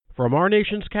From our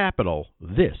nation's capital,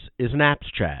 this is Naps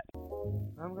Chat.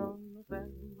 I'm gonna sit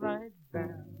right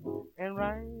down and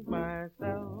write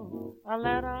myself a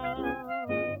letter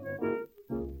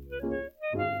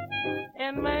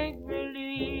and make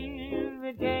believe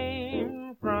it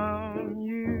came from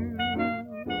you.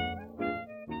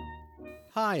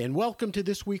 Hi, and welcome to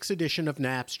this week's edition of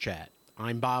Naps Chat.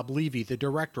 I'm Bob Levy, the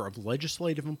Director of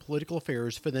Legislative and Political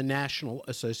Affairs for the National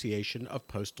Association of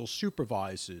Postal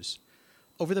Supervisors.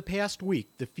 Over the past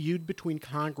week, the feud between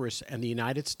Congress and the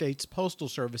United States Postal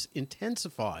Service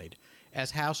intensified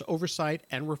as House Oversight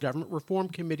and Government Reform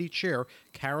Committee Chair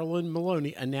Carolyn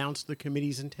Maloney announced the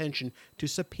committee's intention to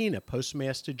subpoena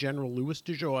Postmaster General Louis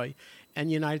DeJoy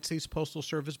and United States Postal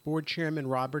Service Board Chairman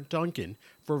Robert Duncan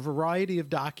for a variety of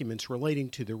documents relating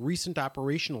to the recent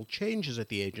operational changes at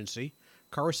the agency,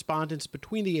 correspondence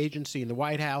between the agency and the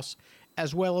White House,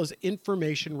 as well as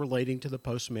information relating to the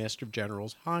Postmaster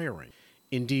General's hiring.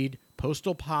 Indeed,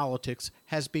 postal politics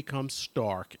has become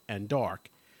stark and dark.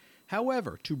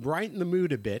 However, to brighten the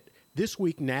mood a bit, this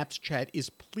week Naps Chat is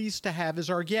pleased to have as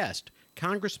our guest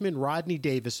Congressman Rodney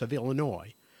Davis of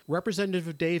Illinois.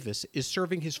 Representative Davis is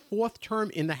serving his fourth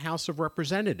term in the House of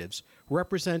Representatives,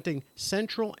 representing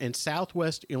Central and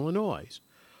Southwest Illinois.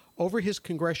 Over his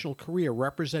congressional career,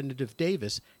 Representative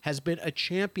Davis has been a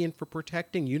champion for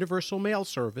protecting universal mail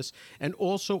service and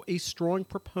also a strong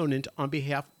proponent on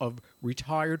behalf of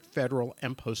retired federal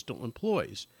and postal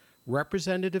employees.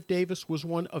 Representative Davis was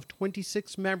one of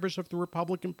 26 members of the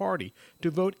Republican Party to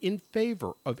vote in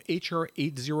favor of H.R.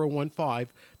 8015,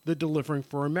 the Delivering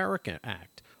for America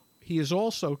Act. He has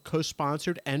also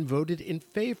co-sponsored and voted in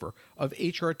favor of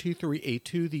H.R.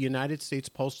 2382, the United States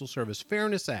Postal Service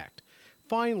Fairness Act.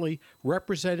 Finally,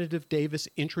 Representative Davis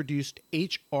introduced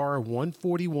H.R.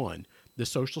 141, the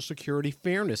Social Security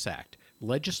Fairness Act,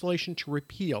 legislation to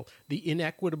repeal the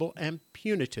inequitable and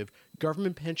punitive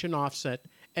government pension offset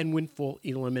and windfall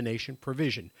elimination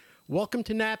provision. Welcome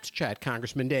to Naps Chat,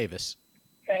 Congressman Davis.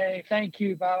 Hey, thank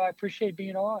you, Bob. I appreciate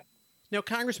being on. Now,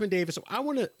 Congressman Davis, I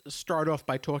want to start off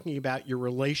by talking about your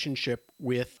relationship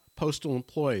with postal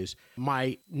employees.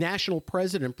 My national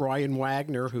president, Brian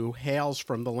Wagner, who hails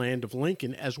from the land of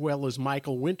Lincoln, as well as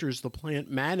Michael Winters, the plant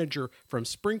manager from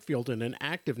Springfield and an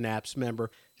active NAPS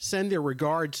member, send their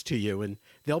regards to you, and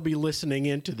they'll be listening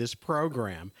into this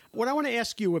program. What I want to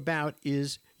ask you about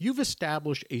is you've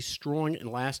established a strong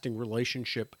and lasting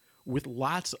relationship with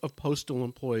lots of postal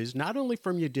employees, not only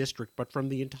from your district, but from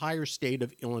the entire state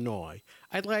of Illinois.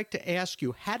 I'd like to ask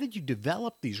you, how did you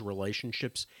develop these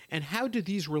relationships, and how do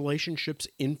these relationships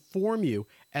inform you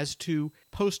as to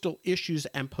postal issues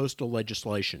and postal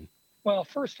legislation? Well,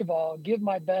 first of all, give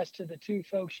my best to the two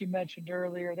folks you mentioned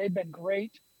earlier. They've been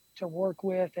great to work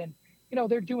with, and,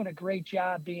 they're doing a great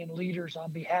job being leaders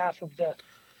on behalf of the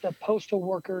postal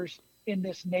workers in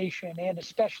this nation, and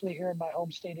especially here in my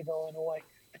home state of Illinois.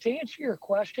 To answer your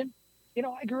question,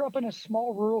 I grew up in a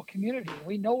small rural community.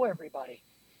 We know everybody,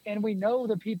 and we know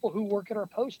the people who work at our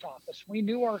post office. We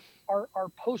knew our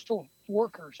postal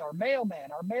workers, our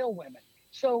mailmen, our mailwomen.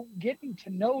 So getting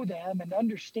to know them and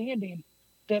understanding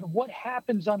that what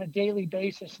happens on a daily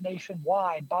basis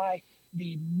nationwide by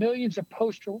the millions of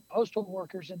postal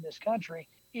workers in this country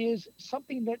is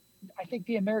something that I think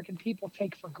the American people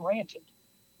take for granted.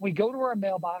 We go to our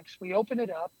mailbox, we open it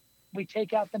up, we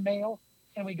take out the mail,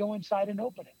 and we go inside and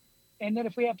open it. And then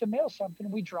if we have to mail something,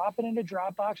 we drop it in a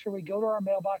drop box, or we go to our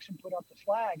mailbox and put up the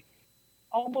flag.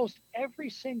 Almost every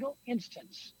single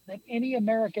instance that any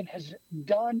American has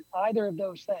done either of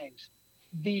those things,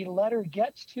 the letter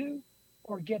gets to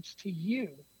or gets to you,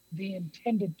 the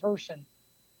intended person,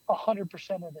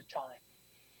 100% of the time.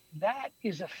 That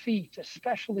is a feat,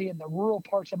 especially in the rural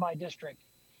parts of my district,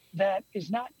 that is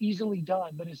not easily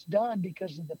done, but it's done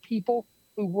because of the people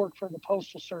who work for the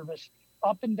Postal Service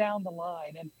up and down the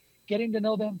line, and getting to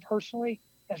know them personally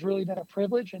has really been a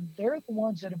privilege. And they're the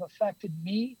ones that have affected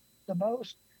me the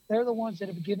most. They're the ones that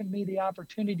have given me the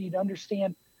opportunity to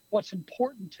understand what's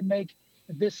important to make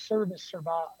this service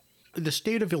survive. The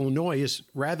state of Illinois is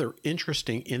rather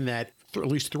interesting in that at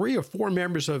least 3 or 4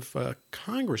 members of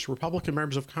Congress, Republican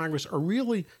members of Congress, are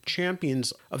really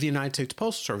champions of the United States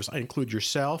Postal Service. I include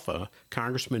yourself,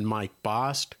 Congressman Mike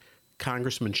Bost,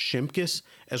 Congressman Shimkus,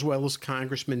 as well as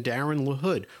Congressman Darren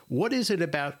LaHood. What is it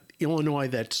about Illinois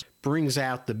that brings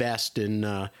out the best in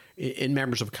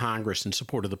members of Congress in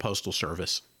support of the Postal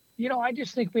Service? I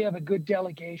just think we have a good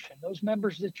delegation. Those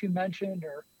members that you mentioned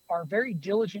are very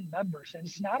diligent members. And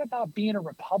it's not about being a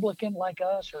Republican like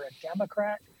us or a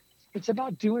Democrat. It's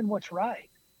about doing what's right.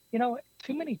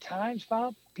 Too many times,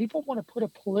 Bob, people want to put a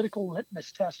political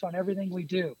litmus test on everything we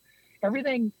do.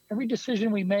 every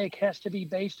decision we make has to be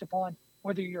based upon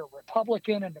whether you're a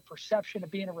Republican and the perception of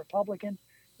being a Republican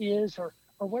is, or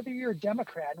whether you're a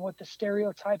Democrat and what the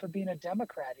stereotype of being a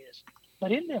Democrat is.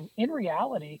 But in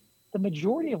reality, the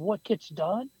majority of what gets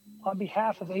done on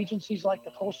behalf of agencies like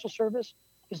the Postal Service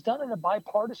is done in a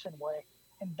bipartisan way.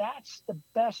 And that's the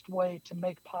best way to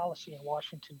make policy in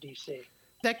Washington, D.C.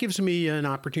 That gives me an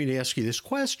opportunity to ask you this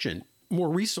question. More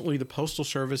recently, the Postal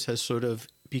Service has sort of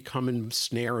become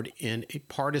ensnared in a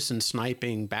partisan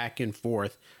sniping back and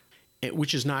forth,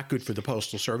 which is not good for the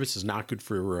Postal Service, is not good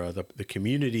for the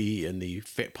community and the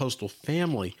postal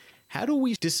family. How do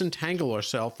we disentangle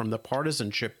ourselves from the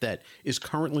partisanship that is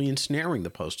currently ensnaring the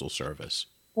Postal Service?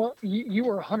 Well, you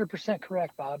are 100%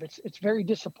 correct, Bob. It's very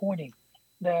disappointing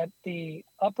that the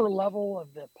upper level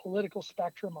of the political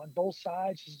spectrum on both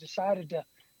sides has decided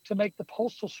to make the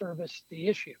Postal Service the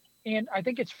issue. And I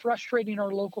think it's frustrating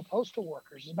our local postal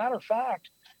workers. As a matter of fact,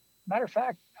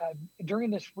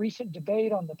 during this recent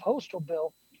debate on the postal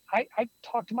bill, I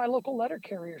talked to my local letter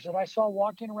carriers that I saw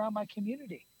walking around my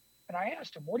community. And I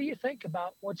asked them, what do you think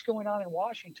about what's going on in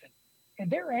Washington? And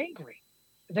they're angry.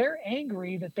 They're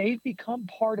angry that they've become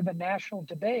part of a national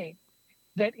debate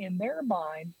that in their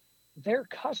mind, their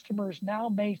customers now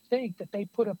may think that they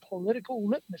put a political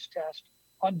litmus test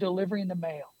on delivering the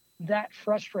mail. That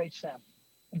frustrates them.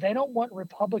 They don't want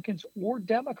Republicans or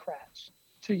Democrats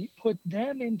to put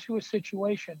them into a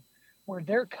situation where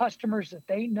their customers that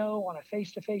they know on a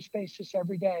face-to-face basis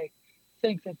every day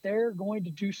think that they're going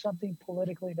to do something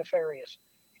politically nefarious.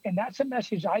 And that's a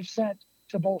message I've sent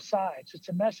to both sides. It's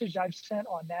a message I've sent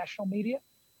on national media.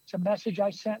 It's a message I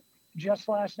sent just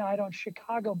last night on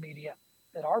Chicago media,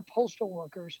 that our postal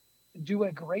workers do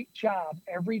a great job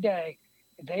every day.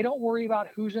 They don't worry about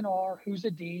who's an R, who's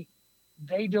a D.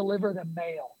 They deliver the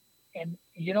mail. And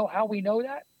you know how we know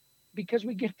that? Because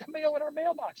we get the mail in our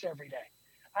mailbox every day.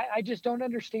 I just don't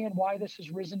understand why this has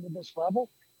risen to this level,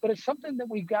 but it's something that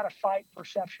we've got to fight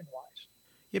perception-wise.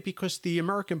 Yeah, because the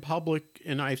American public,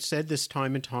 and I've said this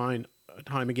time and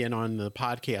time again on the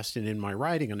podcast and in my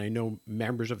writing, and I know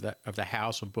members of the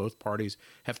House of both parties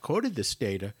have quoted this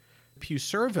data. Pew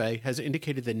survey has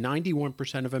indicated that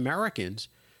 91% of Americans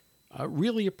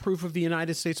really approve of the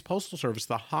United States Postal Service,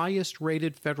 the highest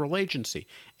rated federal agency.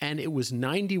 And it was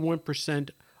 91%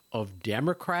 of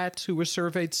Democrats who were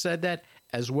surveyed said that,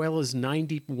 as well as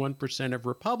 91% of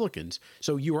Republicans.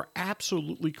 So you are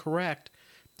absolutely correct.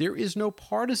 There is no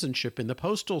partisanship in the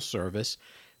Postal Service,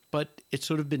 but it's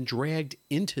sort of been dragged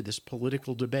into this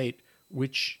political debate,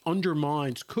 which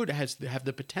could have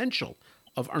the potential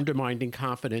of undermining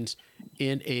confidence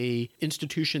in a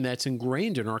institution that's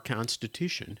ingrained in our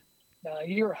Constitution.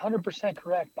 You're 100%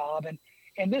 correct, Bob.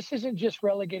 And this isn't just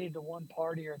relegated to one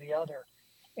party or the other.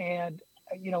 And,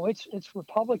 it's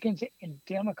Republicans and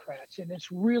Democrats. And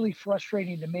it's really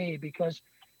frustrating to me because,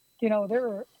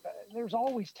 there's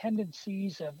always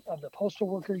tendencies of the postal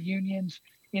worker unions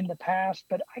in the past.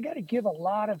 But I got to give a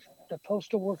lot of the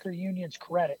postal worker unions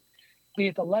credit, be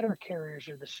it the letter carriers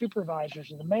or the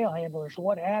supervisors or the mail handlers,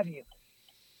 what have you.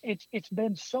 It's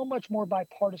been so much more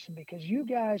bipartisan because you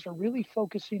guys are really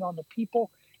focusing on the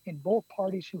people in both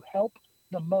parties who help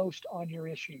the most on your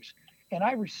issues. And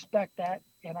I respect that,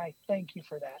 and I thank you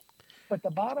for that. But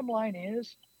the bottom line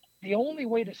is, the only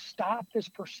way to stop this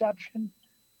perception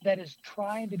that is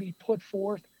trying to be put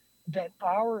forth that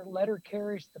our letter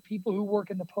carriers, the people who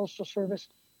work in the Postal Service,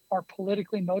 are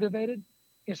politically motivated,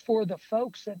 is for the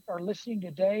folks that are listening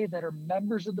today that are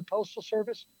members of the Postal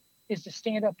Service, is to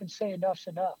stand up and say enough's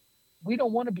enough. We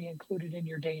don't want to be included in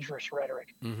your dangerous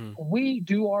rhetoric. Mm-hmm. We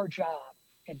do our job,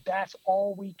 and that's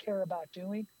all we care about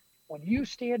doing. When you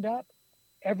stand up,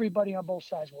 everybody on both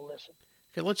sides will listen.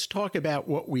 Okay, let's talk about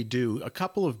what we do. A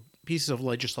couple of pieces of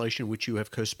legislation which you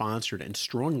have co-sponsored and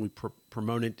strongly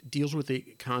promoted deals with the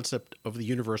concept of the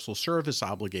universal service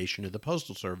obligation of the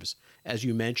Postal Service. As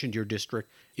you mentioned, your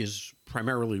district is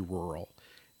primarily rural,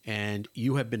 and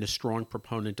you have been a strong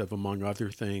proponent of, among other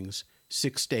things,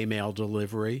 6-day mail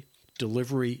delivery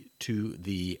to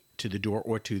the door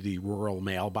or to the rural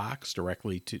mailbox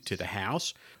directly to the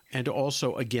house, and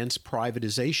also against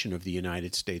privatization of the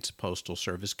United States Postal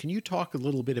Service. Can you talk a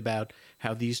little bit about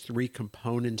how these three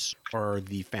components are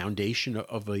the foundation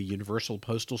of a universal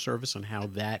postal service and how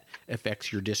that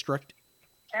affects your district?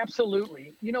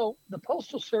 Absolutely. The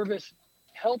Postal Service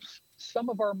helps some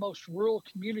of our most rural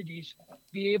communities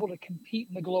be able to compete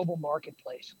in the global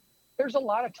marketplace. There's a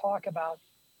lot of talk about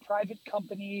private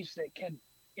companies that can,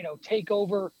 take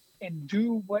over and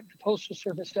do what the Postal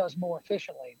Service does more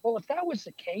efficiently. Well, if that was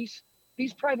the case,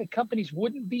 these private companies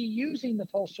wouldn't be using the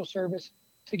Postal Service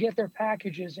to get their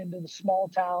packages into the small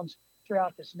towns,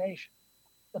 throughout this nation.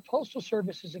 The Postal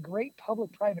Service is a great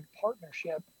public-private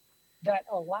partnership that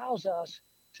allows us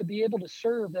to be able to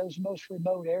serve those most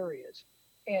remote areas.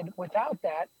 And without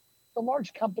that, the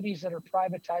large companies that are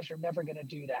privatized are never going to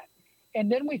do that. And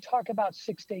then we talk about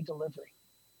 6-day delivery.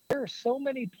 There are so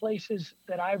many places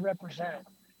that I represent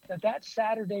that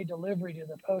Saturday delivery to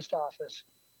the post office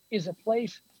is a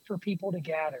place for people to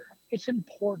gather. It's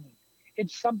important.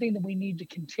 It's something that we need to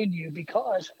continue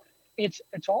because it's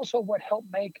also what helped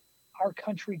make our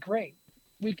country great.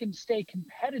 We can stay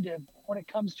competitive when it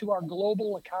comes to our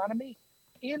global economy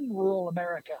in rural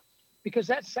America, because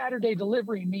that Saturday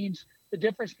delivery means the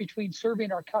difference between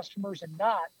serving our customers and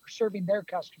not, or serving their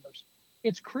customers.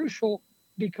 It's crucial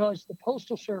because the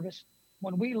Postal Service,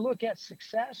 when we look at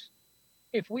success,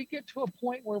 if we get to a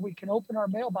point where we can open our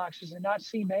mailboxes and not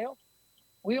see mail,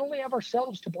 we only have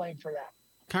ourselves to blame for that.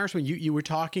 Congressman, you were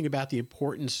talking about the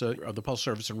importance of the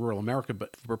Postal Service in rural America,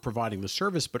 but for providing the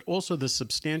service, but also the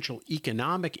substantial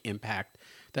economic impact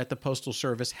that the Postal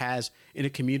Service has in a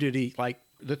community like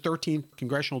the 13th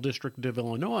Congressional District of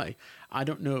Illinois. I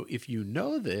don't know if you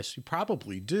know this, you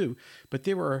probably do, but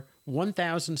there are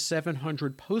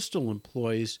 1,700 postal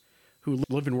employees who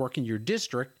live and work in your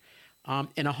district, and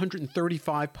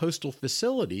 135 postal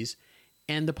facilities.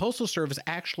 And the Postal Service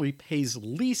actually pays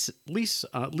leases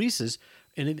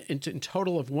in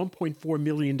total of $1.4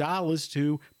 million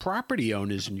to property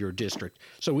owners in your district.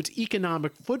 So its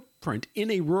economic footprint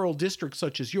in a rural district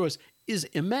such as yours is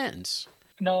immense.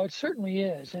 No, it certainly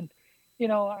is. And, you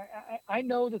know, I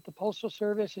know that the Postal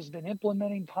Service has been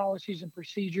implementing policies and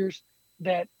procedures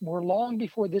that were long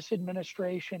before this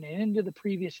administration and into the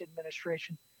previous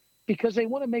administration, because they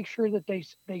want to make sure that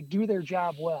they do their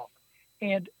job well.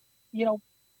 And, you know,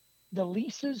 the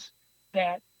leases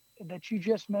that you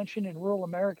just mentioned in rural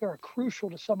America are crucial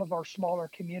to some of our smaller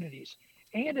communities.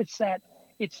 And it's that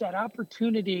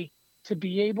opportunity to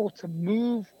be able to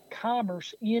move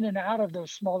commerce in and out of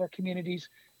those smaller communities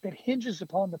that hinges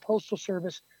upon the Postal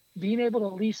Service being able to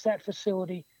lease that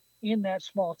facility in that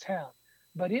small town.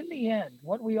 But in the end,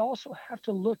 what we also have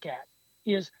to look at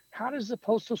is, how does the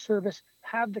Postal Service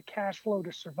have the cash flow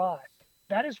to survive?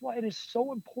 That is why it is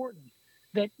so important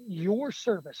that your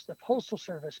service, the Postal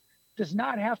Service, does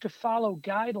not have to follow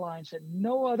guidelines that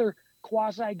no other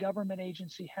quasi-government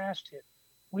agency has to.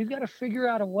 We've got to figure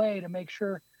out a way to make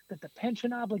sure that the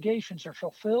pension obligations are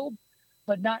fulfilled,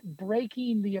 but not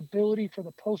breaking the ability for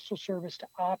the Postal Service to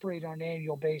operate on an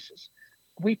annual basis.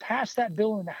 We passed that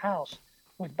bill in the House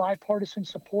with bipartisan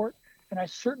support, and I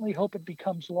certainly hope it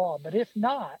becomes law. But if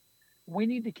not, we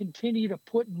need to continue to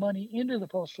put money into the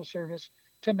Postal Service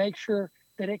to make sure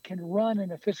that it can run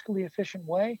in a fiscally efficient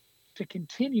way to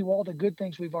continue all the good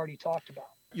things we've already talked about.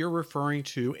 You're referring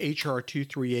to H.R.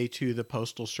 2382, the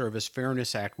Postal Service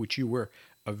Fairness Act, which you were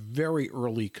a very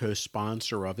early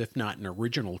co-sponsor of, if not an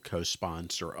original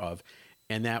co-sponsor of,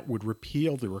 and that would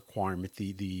repeal the requirement,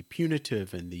 the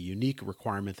punitive and the unique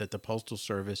requirement that the Postal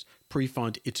Service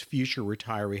pre-fund its future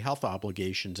retiree health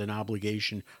obligations, an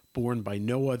obligation borne by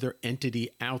no other entity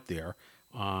out there,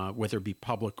 whether it be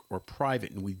public or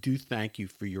private. And we do thank you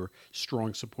for your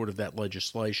strong support of that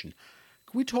legislation.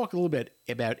 Can we talk a little bit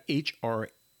about H.R.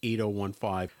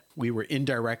 8015? We were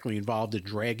indirectly involved in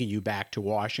dragging you back to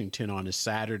Washington on a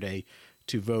Saturday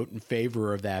to vote in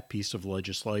favor of that piece of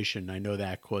legislation. I know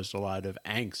that caused a lot of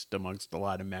angst amongst a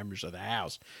lot of members of the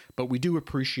House, but we do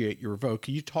appreciate your vote.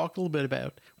 Can you talk a little bit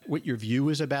about what your view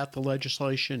is about the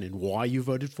legislation and why you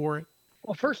voted for it?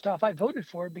 Well, first off, I voted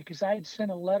for it because I had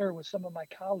sent a letter with some of my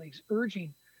colleagues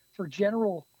urging for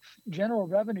general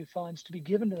revenue funds to be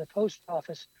given to the post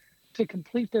office to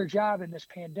complete their job in this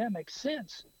pandemic,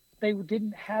 since they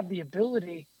didn't have the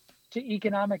ability to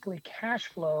economically cash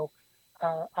flow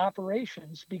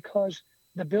operations, because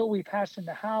the bill we passed in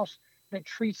the House that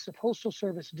treats the Postal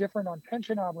Service different on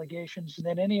pension obligations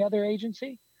than any other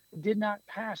agency did not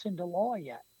pass into law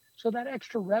yet. So that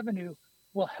extra revenue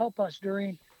will help us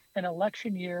during an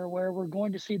election year where we're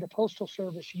going to see the Postal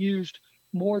Service used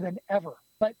more than ever.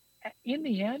 But in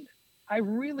the end, I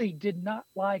really did not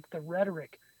like the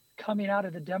rhetoric coming out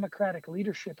of the Democratic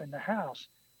leadership in the House,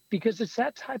 because it's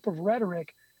that type of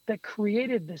rhetoric that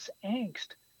created this angst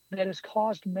that has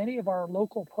caused many of our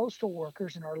local postal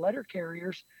workers and our letter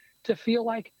carriers to feel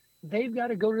like they've got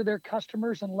to go to their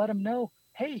customers and let them know,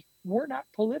 hey, we're not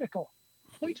political.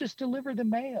 We just deliver the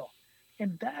mail.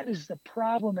 And that is the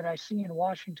problem that I see in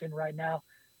Washington right now,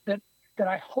 that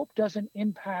I hope doesn't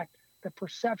impact the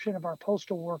perception of our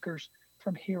postal workers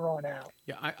from here on out.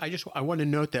 Yeah, I want to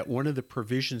note that one of the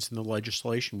provisions in the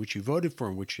legislation which you voted for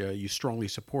and which you strongly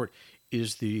support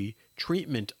is the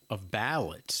treatment of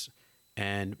ballots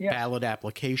and Yes. ballot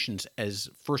applications as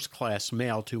first-class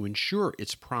mail to ensure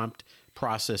its prompt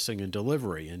processing and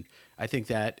delivery. And I think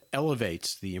that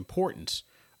elevates the importance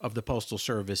of the Postal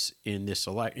Service in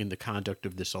the conduct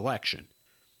of this election.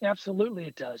 Absolutely,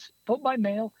 it does. Vote by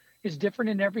mail is different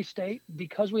in every state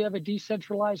because we have a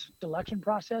decentralized election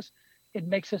process. It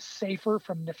makes us safer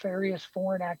from nefarious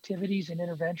foreign activities and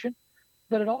intervention,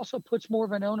 but it also puts more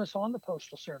of an onus on the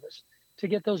Postal Service to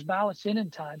get those ballots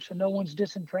in time so no one's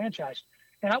disenfranchised.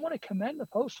 And I want to commend the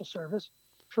Postal Service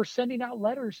for sending out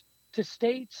letters to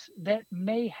states that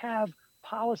may have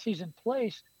policies in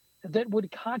place that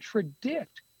would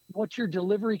contradict what your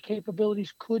delivery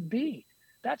capabilities could be.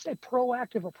 That's a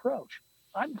proactive approach.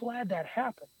 I'm glad that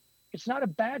happened. It's not a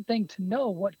bad thing to know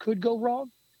what could go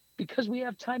wrong because we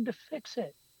have time to fix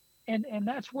it. And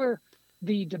that's where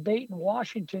the debate in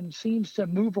Washington seems to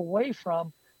move away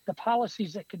from the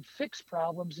policies that can fix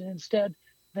problems, and instead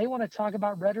they want to talk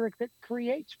about rhetoric that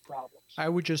creates problems. I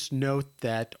would just note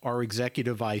that our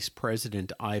Executive Vice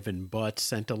President, Ivan Butt,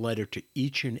 sent a letter to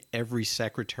each and every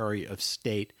Secretary of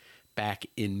State back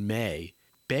in May,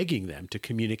 begging them to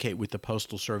communicate with the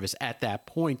Postal Service at that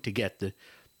point to get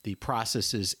the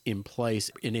processes in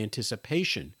place in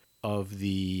anticipation of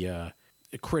the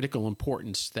critical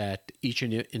importance that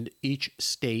each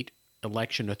state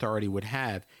election authority would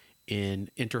have in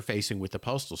interfacing with the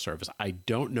Postal Service. I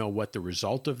don't know what the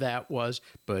result of that was,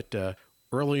 but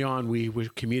early on we were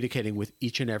communicating with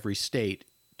each and every state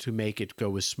to make it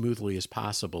go as smoothly as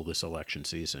possible this election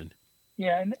season.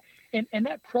 Yeah, and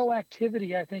that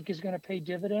proactivity, I think, is going to pay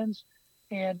dividends.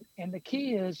 And the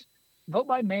key is vote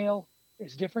by mail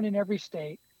is different in every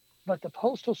state, but the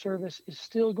Postal Service is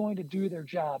still going to do their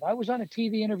job. I was on a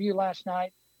TV interview last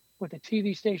night with a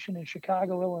TV station in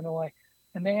Chicago, Illinois,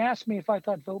 and they asked me if I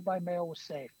thought vote by mail was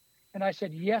safe. And I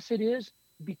said, yes, it is,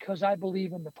 because I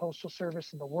believe in the Postal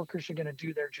Service and the workers are going to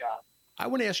do their job. I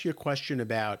want to ask you a question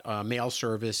about mail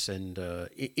service and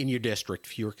in your district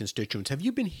for your constituents. Have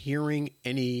you been hearing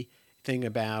anything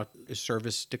about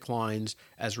service declines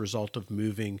as a result of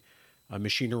moving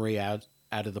machinery out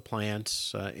of the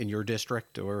plants in your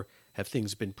district, or have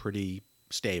things been pretty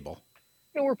stable?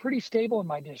 We're pretty stable in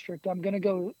my district. I'm going to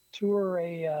go tour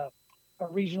a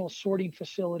regional sorting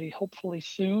facility hopefully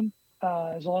soon,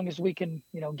 as long as we can,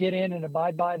 get in and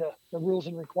abide by the rules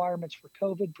and requirements for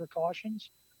COVID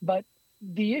precautions. But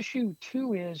the issue,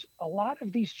 too, is a lot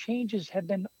of these changes have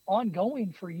been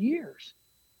ongoing for years.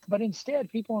 But instead,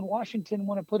 people in Washington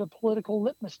want to put a political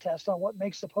litmus test on what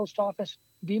makes the post office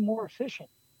be more efficient.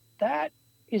 That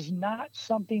is not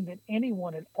something that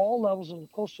anyone at all levels of the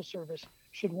Postal Service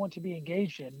should want to be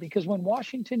engaged in, because when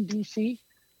Washington, D.C.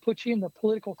 puts you in the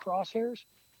political crosshairs,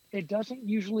 it doesn't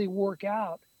usually work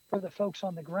out for the folks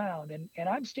on the ground. And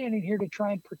I'm standing here to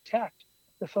try and protect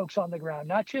the folks on the ground,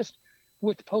 not just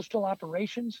with postal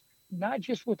operations, not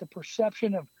just with the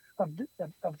perception of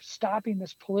stopping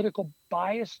this political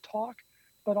bias talk,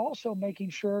 but also making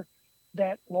sure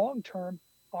that long-term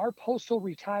our postal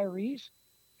retirees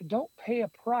don't pay a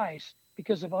price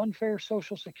because of unfair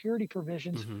Social Security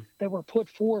provisions that were put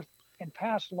forth and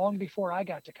passed long before I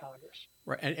got to Congress.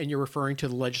 Right, and you're referring to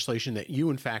the legislation that you,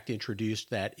 in fact,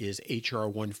 introduced, that is H.R.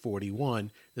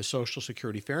 141, the Social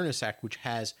Security Fairness Act, which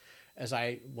has, as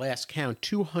I last count,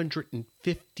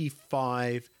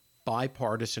 255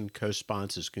 bipartisan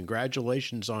co-sponsors.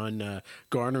 Congratulations on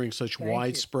garnering such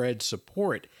widespread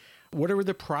support. What are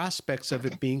the prospects of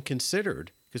it being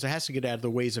considered? Because it has to get out of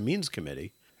the Ways and Means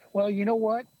Committee. Well, you know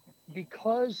what?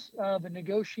 Because of a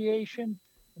negotiation,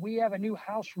 we have a new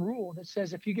House rule that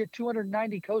says if you get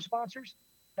 290 co-sponsors,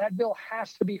 that bill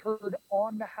has to be heard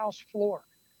on the House floor.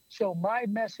 So my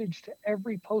message to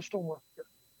every postal worker,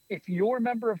 if your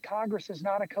member of Congress is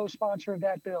not a co-sponsor of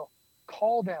that bill,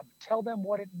 call them, tell them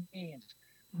what it means,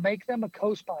 make them a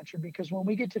co-sponsor, because when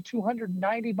we get to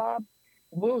 290, Bob,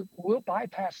 we'll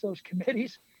bypass those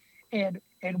committees and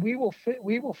we will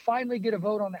finally get a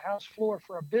vote on the House floor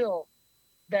for a bill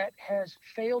that has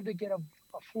failed to get a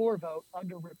floor vote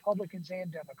under Republicans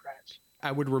and Democrats.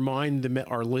 I would remind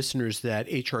our listeners that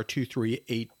H.R.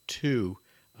 2382,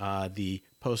 the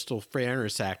Postal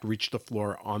Fairness Act, reached the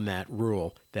floor on that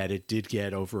rule, that it did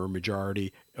get over a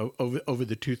majority, over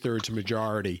the two-thirds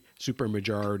majority,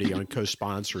 supermajority on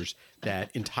co-sponsors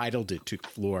that entitled it to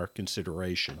floor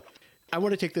consideration. I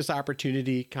want to take this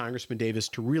opportunity, Congressman Davis,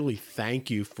 to really thank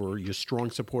you for your strong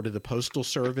support of the Postal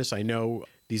Service. I know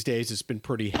these days it's been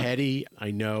pretty heady. I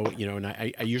know, and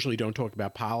I usually don't talk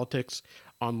about politics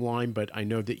online, but I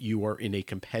know that you are in a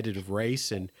competitive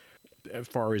race. And as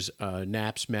far as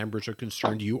NAPS members are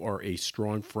concerned, you are a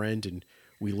strong friend, and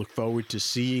we look forward to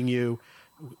seeing you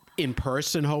in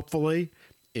person, hopefully,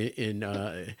 in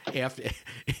after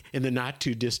in the not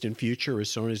too distant future, as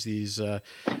soon as these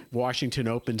Washington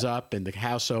opens up and the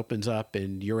House opens up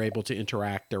and you're able to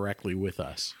interact directly with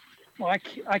us. Well,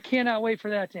 I cannot wait for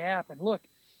that to happen. Look,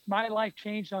 my life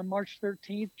changed on March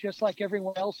 13th, just like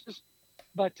everyone else's.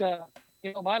 But,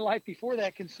 my life before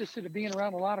that consisted of being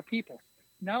around a lot of people.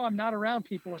 Now I'm not around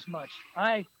people as much.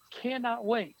 I cannot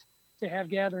wait to have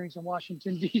gatherings in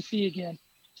Washington, D.C. again,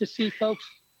 to see folks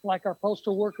like our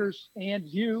postal workers and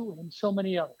you and so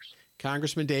many others.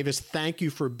 Congressman Davis, thank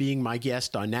you for being my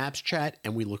guest on Naps Chat,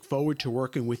 and we look forward to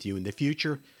working with you in the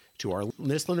future. To our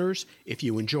listeners, if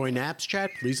you enjoy Naps Chat,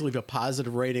 please leave a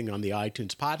positive rating on the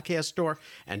iTunes podcast store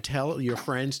and tell your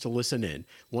friends to listen in.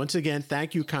 Once again,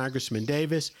 thank you, Congressman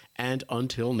Davis, and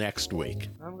until next week.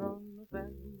 I'm gonna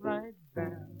send